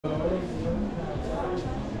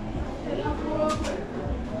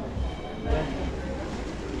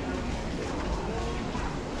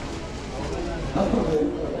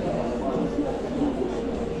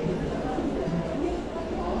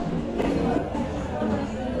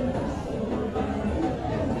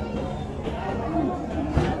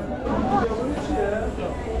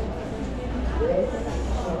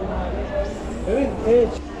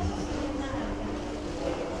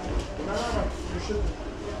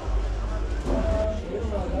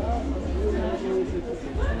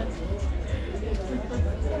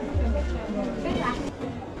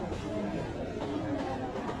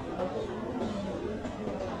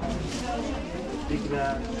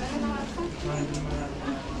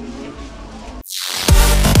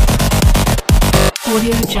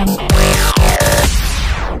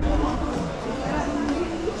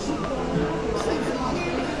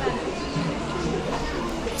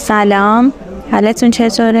سلام، حالتون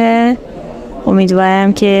چطوره؟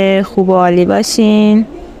 امیدوارم که خوب و عالی باشین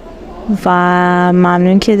و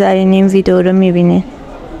ممنون که دارین این ویدیو رو میبینین.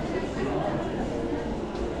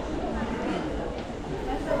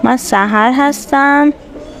 من سحر هستم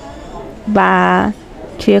و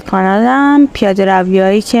توی کانالم پیاده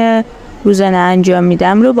رویایی که روزانه انجام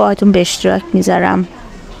میدم رو باهاتون به اشتراک میذارم.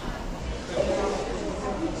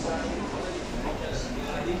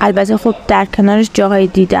 البته خب در کنارش جاهای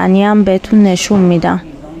دیدنی هم بهتون نشون میدم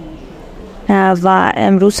و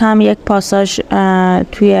امروز هم یک پاساژ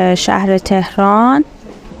توی شهر تهران،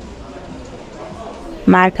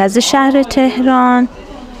 مرکز شهر تهران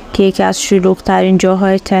که یکی از شلوغ ترین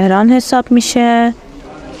جاهای تهران حساب میشه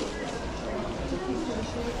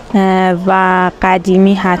و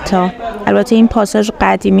قدیمی حتی. البته این پاساژ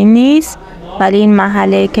قدیمی نیست ولی این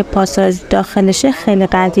محله که پاساژ داخلشه خیلی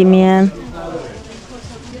قدیمیه.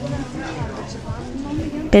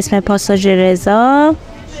 به اسم پاساژ رضا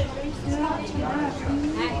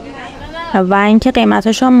و اینکه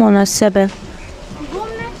قیمتاش هم مناسبه.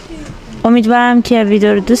 امیدوارم که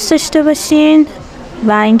ویدیو رو دوست داشته باشین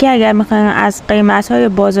و اینکه اگر میخواین از قیمت‌های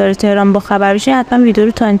بازار تهران با خبر بشین حتما ویدیو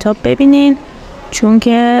رو تا انتها ببینین، چون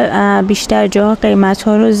که بیشتر جاها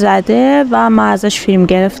قیمت‌ها رو زده و ما ازش فیلم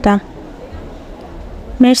گرفتم.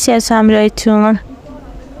 مرسی از همراهیتون.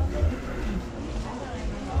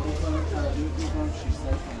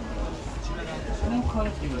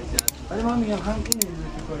 ولی من میگم هم اینو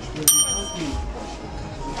که کاش بدید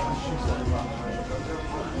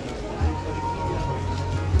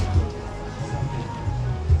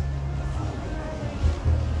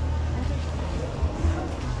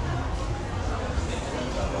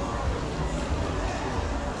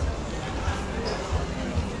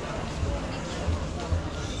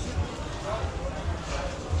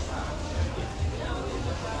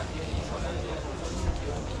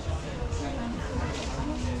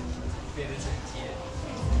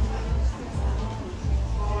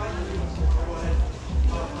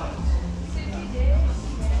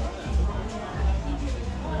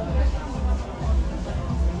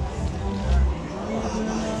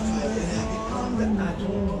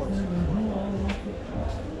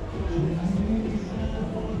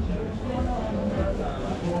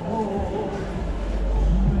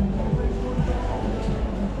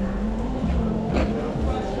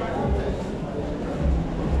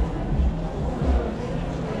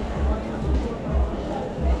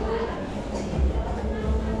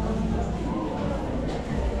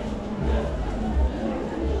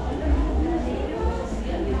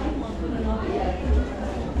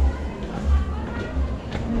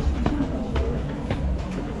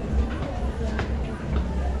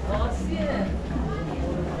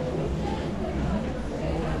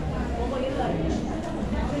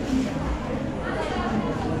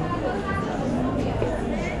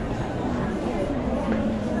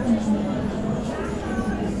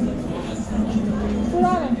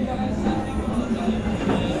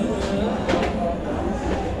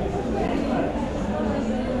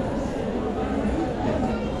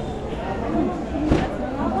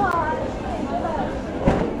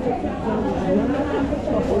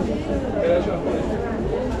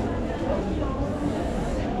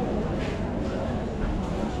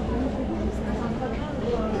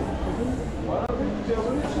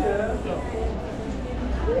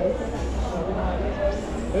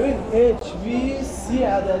ببین HV30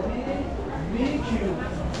 عددی VQ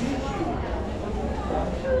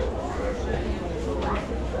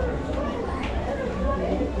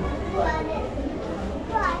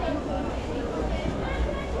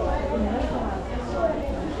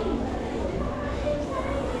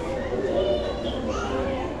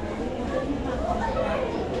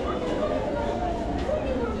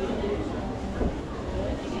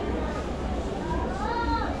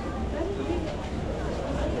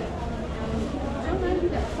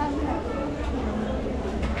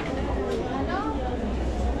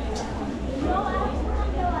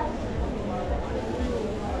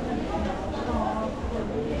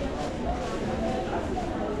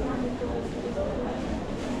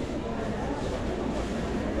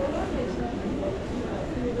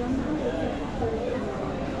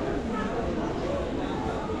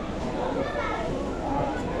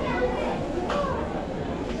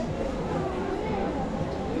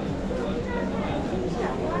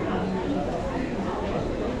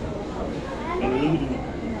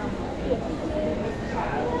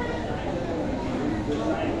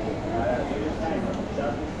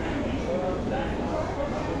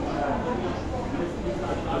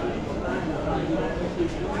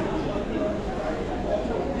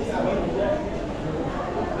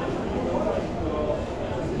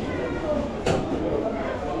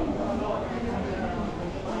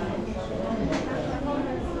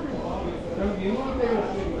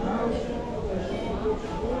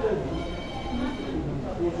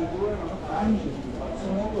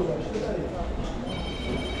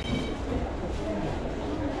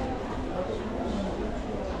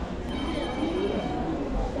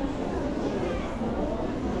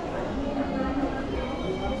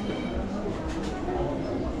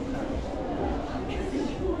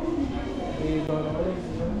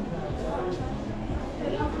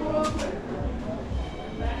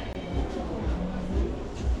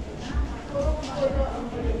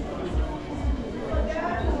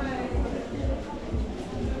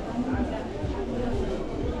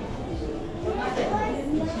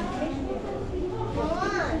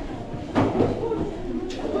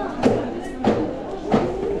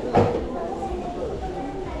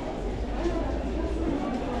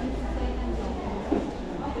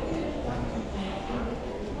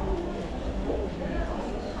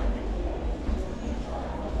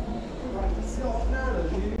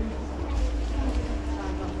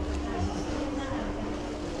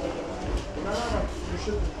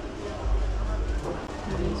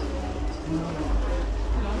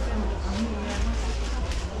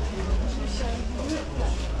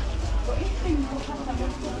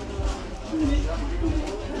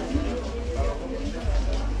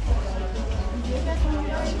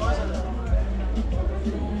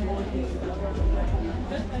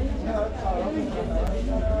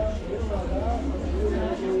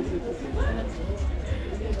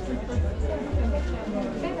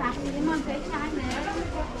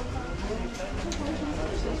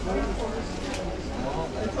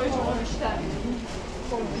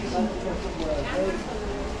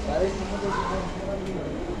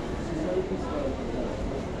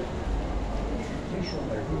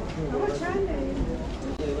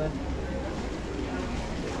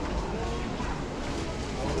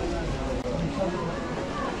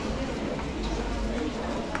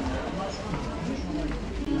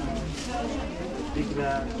Big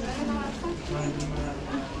bag.